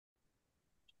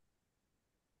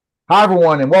Hi,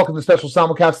 everyone, and welcome to the special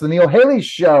simulcast of the Neil Haley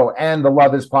Show and the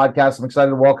Love Is podcast. I'm excited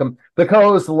to welcome the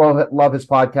co-host of the Love Is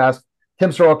podcast,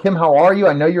 Kim Sorrell. Kim, how are you?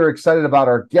 I know you're excited about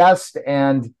our guest,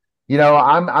 and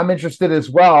I'm interested as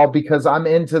well because I'm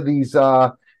into these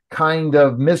kind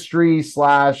of mystery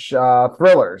slash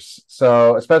thrillers.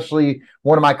 So, especially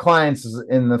one of my clients is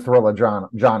in the thriller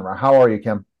genre. How are you,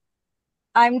 Kim?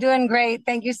 I'm doing great.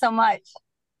 Thank you so much.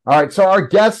 All right, so our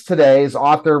guest today is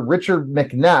author Richard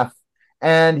McNeff,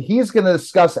 and he's going to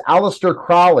discuss Aleister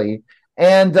Crowley.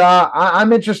 And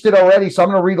I'm interested already, so I'm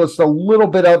going to read just a little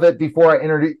bit of it before I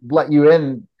let you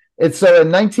in. It's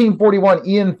in 1941,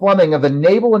 Ian Fleming of the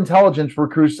Naval Intelligence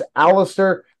recruits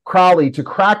Aleister Crowley to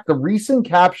crack the recent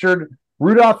captured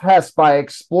Rudolf Hess by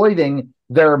exploiting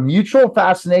their mutual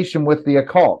fascination with the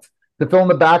occult. To fill in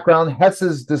the background,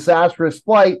 Hess's disastrous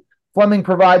flight, Fleming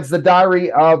provides the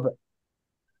diary of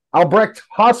Albrecht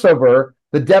Hossover,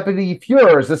 the deputy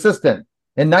Führer's assistant.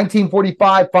 In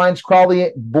 1945, finds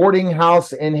Crowley boarding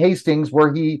house in Hastings,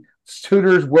 where he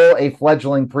tutors Will, a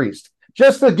fledgling priest.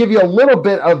 Just to give you a little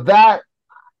bit of that,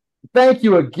 thank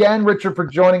you again, Richard, for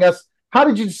joining us. How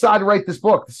did you decide to write this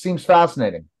book? This seems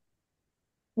fascinating.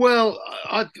 Well,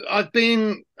 I've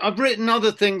written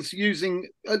other things using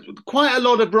quite a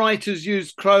lot of writers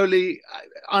use Crowley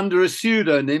under a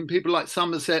pseudonym, people like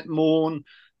Somerset Maugham,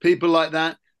 people like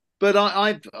that. But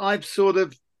I've sort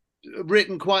of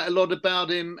written quite a lot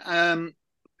about him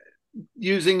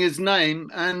using his name,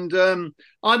 and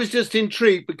I was just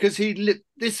intrigued because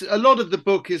a lot of the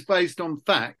book is based on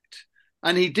fact,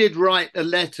 and he did write a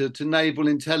letter to naval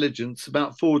intelligence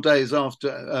about 4 days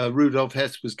after Rudolf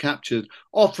Hess was captured,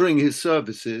 offering his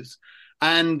services,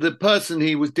 and the person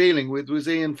he was dealing with was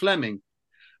Ian Fleming,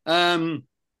 and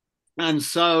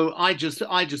so I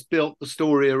just built the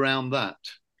story around that.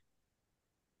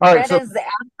 All right, That is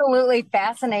absolutely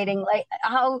fascinating. Like,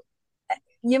 how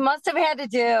you must have had to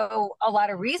do a lot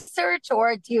of research,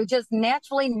 or do you just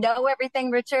naturally know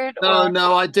everything, Richard?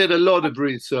 No, I did a lot of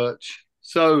research.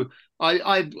 So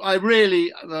I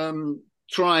really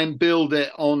try and build it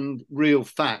on real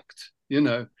fact.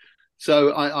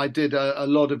 So I did a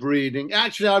lot of reading.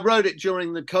 Actually, I wrote it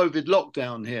during the COVID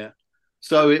lockdown here.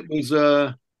 So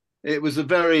I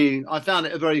found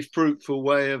it a very fruitful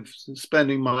way of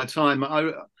spending my time.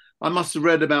 I must have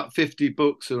read about 50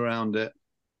 books around it.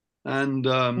 And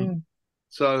and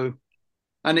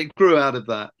it grew out of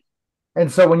that.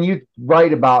 And so when you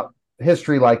write about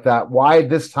history like that, why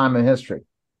this time in history?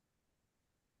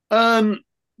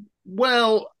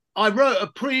 Well, I wrote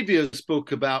a previous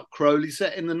book about Crowley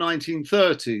set in the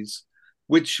 1930s,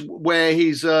 where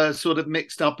he's sort of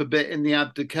mixed up a bit in the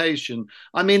abdication.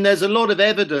 I mean, there's a lot of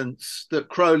evidence that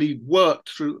Crowley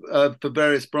worked through for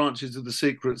various branches of the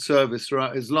Secret Service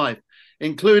throughout his life,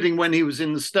 including when he was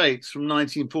in the States from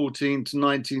 1914 to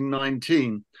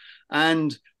 1919.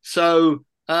 And so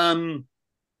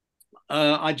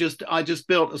I just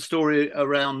built a story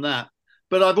around that.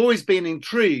 But I've always been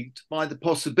intrigued by the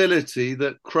possibility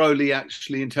that Crowley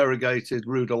actually interrogated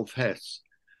Rudolf Hess,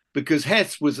 because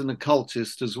Hess was an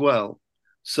occultist as well.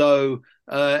 So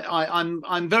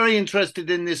I'm very interested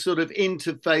in this sort of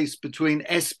interface between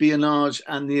espionage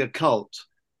and the occult,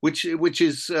 which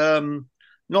is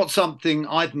not something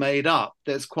I've made up.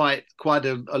 There's quite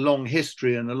a long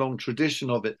history and a long tradition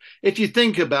of it. If you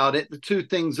think about it, the two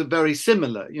things are very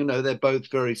similar. They're both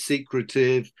very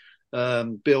secretive,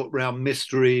 built around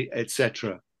mystery,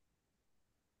 etc.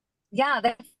 Yeah,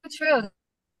 that's true.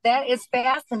 That is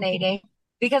fascinating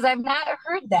because I've not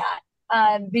heard that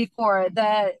before.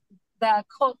 The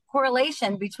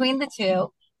correlation between the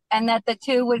two, and that the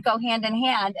two would go hand in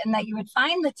hand, and that you would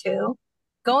find the two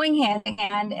going hand in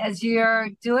hand as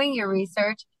you're doing your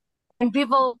research. And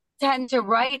people tend to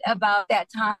write about that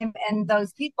time and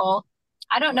those people.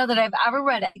 I don't know that I've ever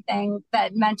read anything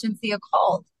that mentions the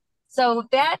occult. So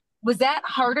was that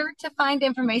harder to find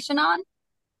information on?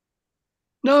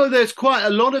 No, there's quite a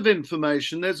lot of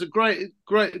information. There's a great.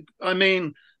 I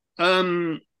mean,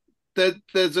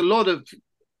 there's a lot of.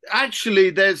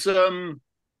 Actually, there's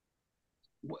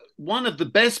one of the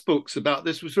best books about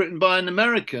this was written by an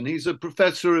American. He's a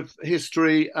professor of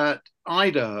history at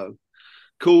Idaho,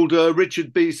 called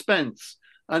Richard B. Spence,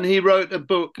 and he wrote a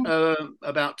book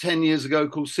about 10 years ago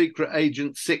called Secret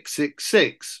Agent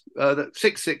 666. That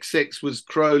 666 was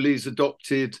Crowley's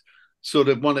adopted, sort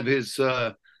of one of his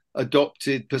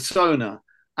adopted persona,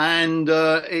 and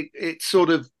it sort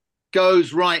of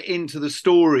goes right into the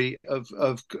story of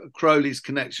Crowley's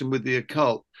connection with the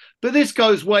occult. But this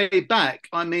goes way back.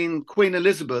 I mean, Queen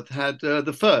Elizabeth had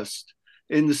the first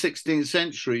in the 16th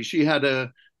century. She had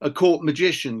a court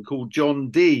magician called John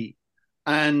Dee,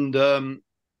 and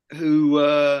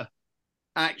who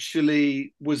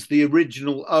actually was the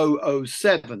original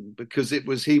 007 because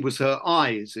he was her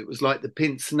eyes. It was like the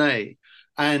pince nez.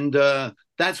 And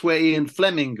that's where Ian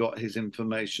Fleming got his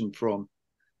information from.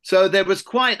 So there was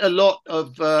quite a lot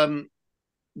of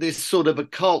this sort of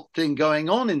occult thing going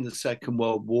on in the Second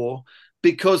World War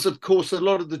because, of course, a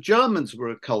lot of the Germans were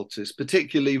occultists,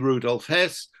 particularly Rudolf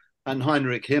Hess and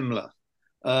Heinrich Himmler.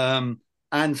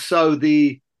 And so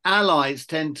the Allies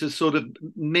tend to sort of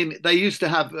mimic. They used to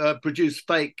have produce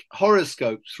fake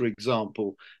horoscopes, for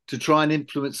example, to try and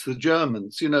influence the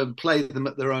Germans, play them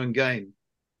at their own game.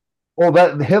 Well,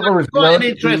 that Hitler was quite an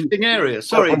interesting area.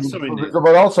 Sorry, Nick.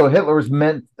 But also Hitler was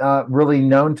really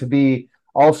known to be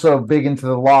also big into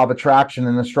the law of attraction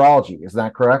and astrology. Is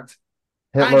that correct?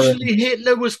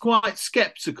 Hitler was quite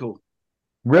skeptical.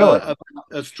 Really? About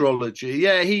astrology.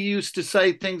 Yeah, he used to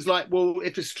say things like, well,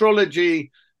 if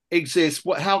astrology exists,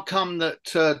 how come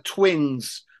that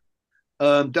twins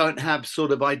don't have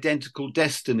sort of identical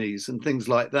destinies and things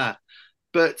like that?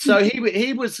 But so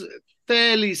he was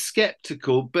fairly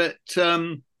skeptical, but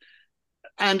and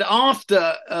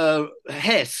after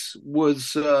Hess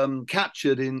was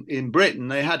captured in Britain,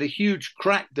 they had a huge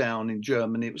crackdown in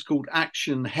Germany. It was called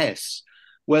Action Hess,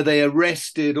 where they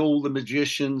arrested all the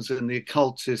magicians and the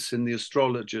occultists and the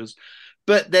astrologers.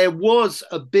 But there was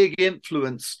a big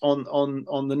influence on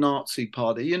the Nazi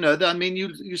Party.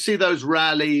 You see those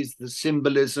rallies, the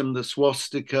symbolism, the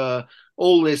swastika,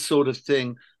 all this sort of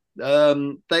thing.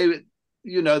 They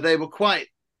were quite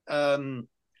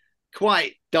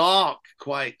dark,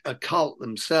 quite occult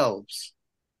themselves.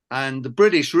 And the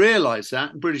British realized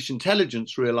that, and British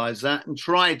intelligence realized that, and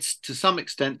tried to some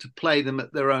extent to play them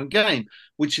at their own game,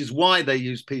 which is why they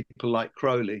use people like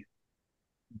Crowley.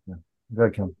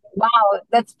 Okay. Wow,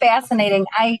 that's fascinating.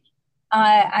 I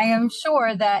am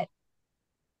sure that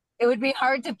it would be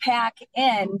hard to pack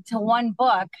into one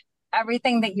book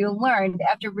everything that you learned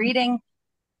after reading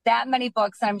that many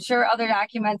books. I'm sure other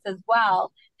documents as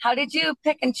well. How did you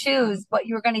pick and choose what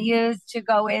you were going to use to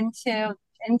go into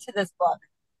this book?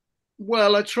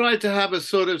 Well, I tried to have a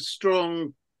sort of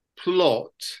strong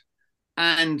plot,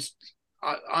 and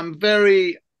I'm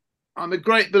a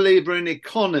great believer in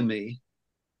economy,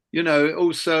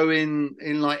 also in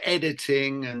like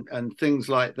editing and things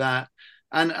like that.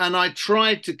 And I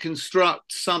tried to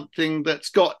construct something that's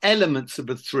got elements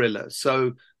of a thriller.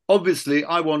 So obviously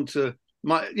I want to,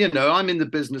 I'm in the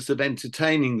business of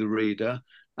entertaining the reader,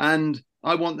 and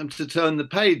I want them to turn the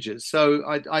pages. So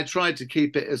I tried to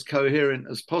keep it as coherent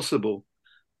as possible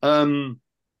in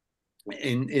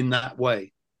that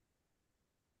way.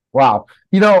 Wow.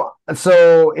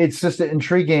 So it's just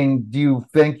intriguing. Do you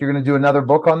think you're going to do another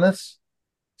book on this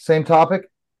same topic?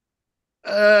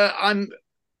 I'm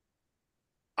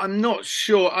not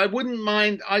sure. I wouldn't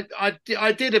mind. I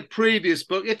did a previous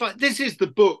book. This is the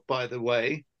book, by the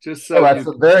way, just so that's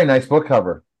a very nice book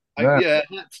cover. Yeah,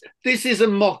 this is a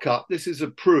mock-up. This is a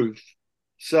proof.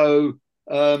 So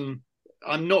I'm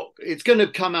not. It's going to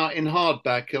come out in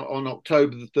hardback on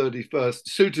October the 31st,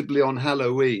 suitably on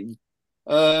Halloween.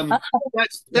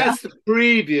 That's the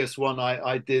previous one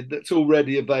I did. That's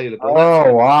already available.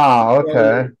 Wow!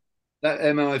 Okay. That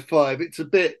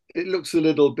MI5. It looks a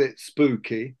little bit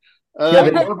spooky.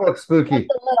 They look spooky.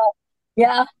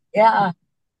 Yeah.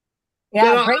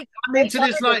 Great. I'm into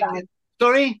this.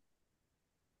 Sorry.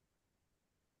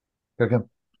 Okay.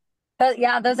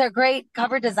 Yeah, those are great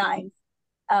cover designs.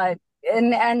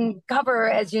 And cover,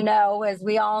 as you know, as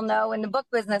we all know in the book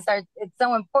business, it's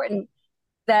so important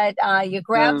that you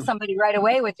grab somebody right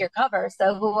away with your cover.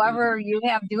 So whoever you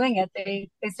have doing it, they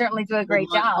certainly do a great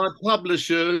job. My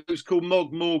publisher, who's called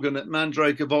Mog Morgan at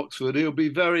Mandrake of Oxford, he'll be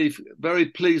very, very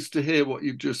pleased to hear what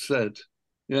you've just said.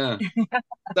 Yeah.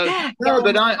 But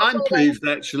I'm pleased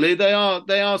actually. They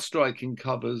are striking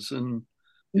covers, and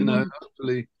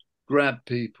hopefully grab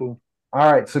people. All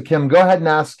right. So Kim, go ahead and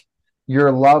ask your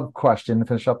love question to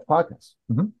finish up the podcast.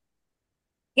 Mm-hmm.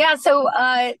 Yeah. So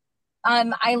I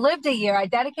lived a year. I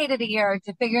dedicated a year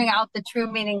to figuring out the true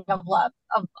meaning of love.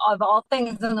 Of all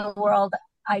things in the world,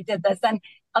 I did this, and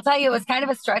I'll tell you, it was kind of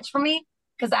a stretch for me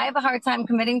because I have a hard time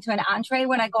committing to an entree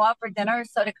when I go out for dinner.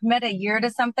 So to commit a year to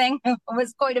something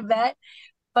was quite a bit,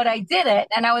 but I did it,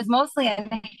 and I was mostly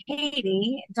in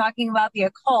Haiti talking about the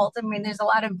occult. I mean, there's a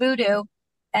lot of voodoo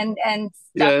and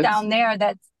stuff down there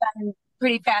that's been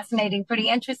pretty fascinating, pretty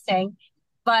interesting.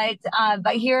 But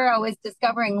here I was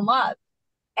discovering love.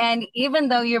 And even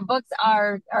though your books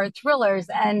are thrillers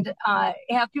and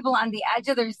have people on the edge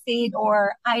of their seat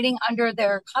or hiding under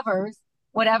their covers,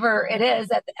 whatever it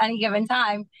is at any given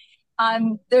time,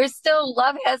 there's still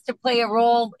love has to play a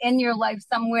role in your life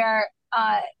somewhere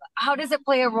how does it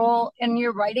play a role in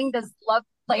your writing? Does love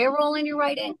play a role in your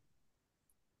writing?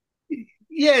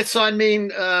 Yes, I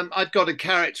mean, I've got a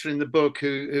character in the book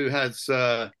who has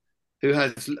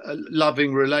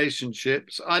loving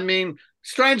relationships. I mean,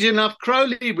 strange enough,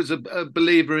 Crowley was a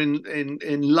believer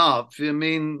in love. I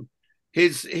mean,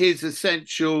 his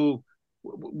essential,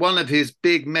 one of his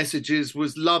big messages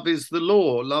was love is the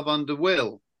law, love under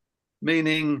will,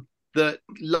 meaning that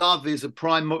love is a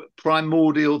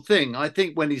primordial thing. I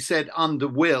think when he said under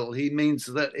will, he means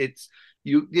that it's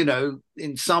you know,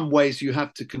 in some ways you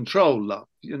have to control love.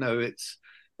 You know, it's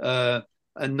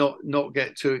and not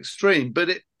get too extreme.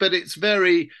 But it's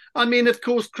very. I mean, of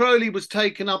course, Crowley was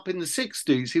taken up in the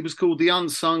 60s. He was called the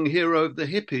unsung hero of the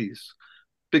hippies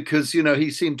because, you know,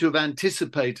 he seemed to have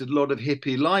anticipated a lot of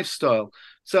hippie lifestyle.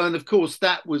 So, and of course,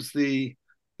 that was the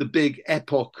big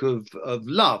epoch of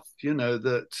love, you know,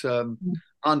 that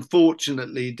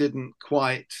unfortunately didn't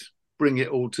quite bring it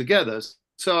all together.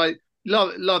 So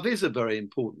love is a very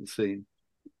important theme,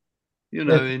 you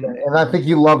know. And I think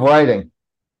you love writing.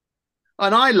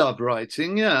 And I love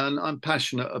writing, yeah, and I'm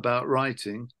passionate about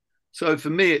writing. So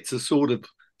for me, it's a sort of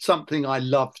something I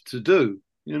love to do,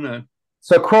 you know.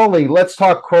 So Crowley, let's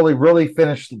talk Crowley. Really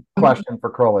finished question for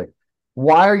Crowley.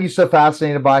 Why are you so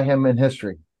fascinated by him in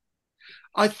history?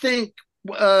 I think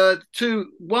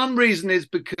one reason is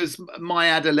because my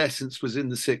adolescence was in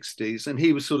the 60s and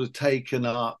he was sort of taken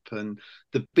up and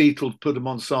the Beatles put him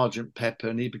on Sergeant Pepper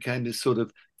and he became this sort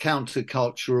of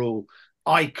countercultural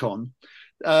icon.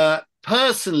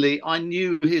 Personally, I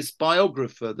knew his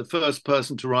biographer, the first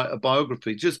person to write a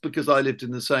biography, just because I lived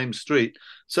in the same street.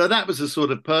 So that was a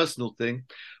sort of personal thing.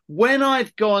 When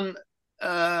I've gone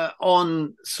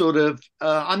on sort of,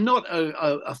 I'm not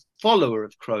a follower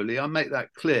of Crowley. I make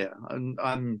that clear, and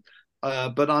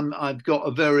I've got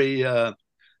a very,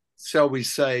 shall we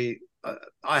say,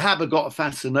 I have got a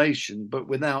fascination, but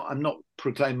I'm not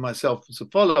proclaiming myself as a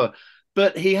follower.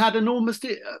 But he had enormous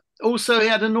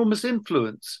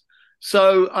influence.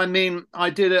 So, I mean, I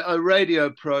did a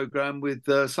radio program with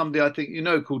somebody I think you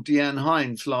know called Deanne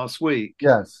Hines last week.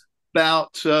 Yes.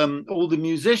 About all the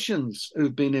musicians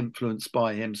who've been influenced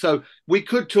by him. So we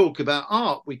could talk about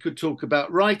art, we could talk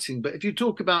about writing, but if you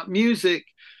talk about music,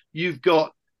 you've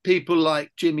got people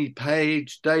like Jimmy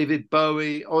Page, David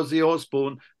Bowie, Ozzy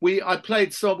Osbourne. We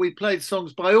played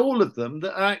songs by all of them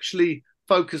that are actually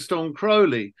focused on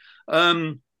Crowley.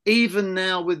 Even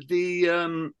now with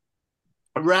the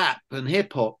rap and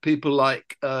hip hop, people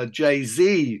like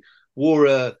Jay-Z wore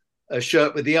a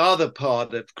shirt with the other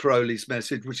part of Crowley's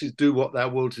message, which is do what thou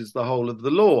wilt is the whole of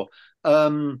the law.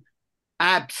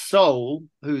 Ab Soul,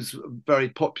 who's a very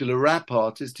popular rap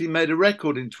artist, he made a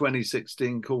record in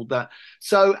 2016 called that.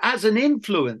 So as an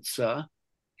influencer,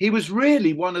 he was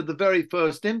really one of the very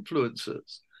first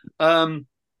influencers.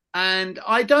 And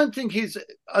I don't think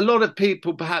a lot of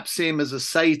people perhaps see him as a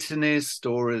Satanist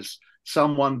or as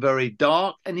someone very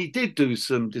dark. And he did do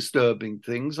some disturbing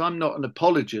things. I'm not an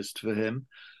apologist for him.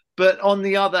 But on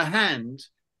the other hand,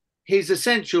 his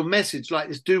essential message, like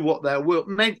this, do what thou wilt,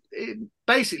 it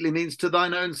basically means to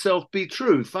thine own self be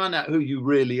true. Find out who you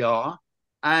really are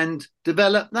and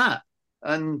develop that.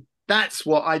 And that's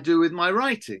what I do with my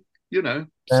writing, you know.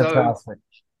 Fantastic.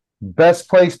 Best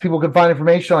place people can find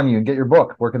information on you and get your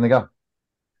book. Where can they go?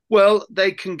 Well,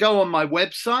 they can go on my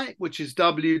website, which is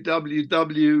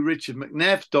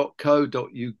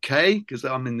www.richardmcneff.co.uk, because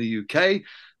I'm in the UK.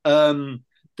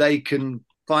 They can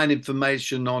find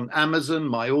information on Amazon,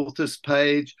 my author's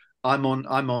page. I'm on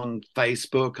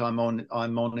Facebook. I'm on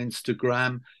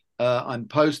Instagram. I'm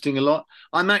posting a lot.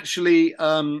 I'm actually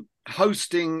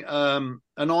hosting an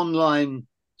online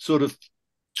sort of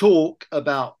talk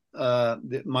about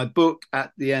my book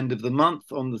at the end of the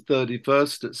month on the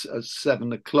 31st at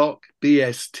 7 o'clock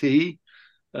BST.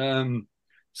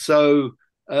 So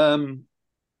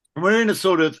we're in a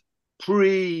sort of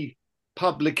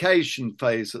pre-publication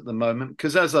phase at the moment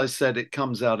because, as I said, it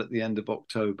comes out at the end of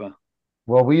October.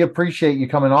 Well, we appreciate you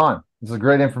coming on. This is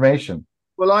great information.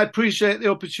 Well, I appreciate the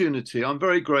opportunity. I'm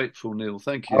very grateful, Neil.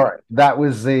 Thank you. All right. That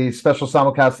was the special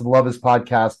simulcast of the Love Is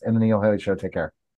podcast and the Neil Haley Show. Take care.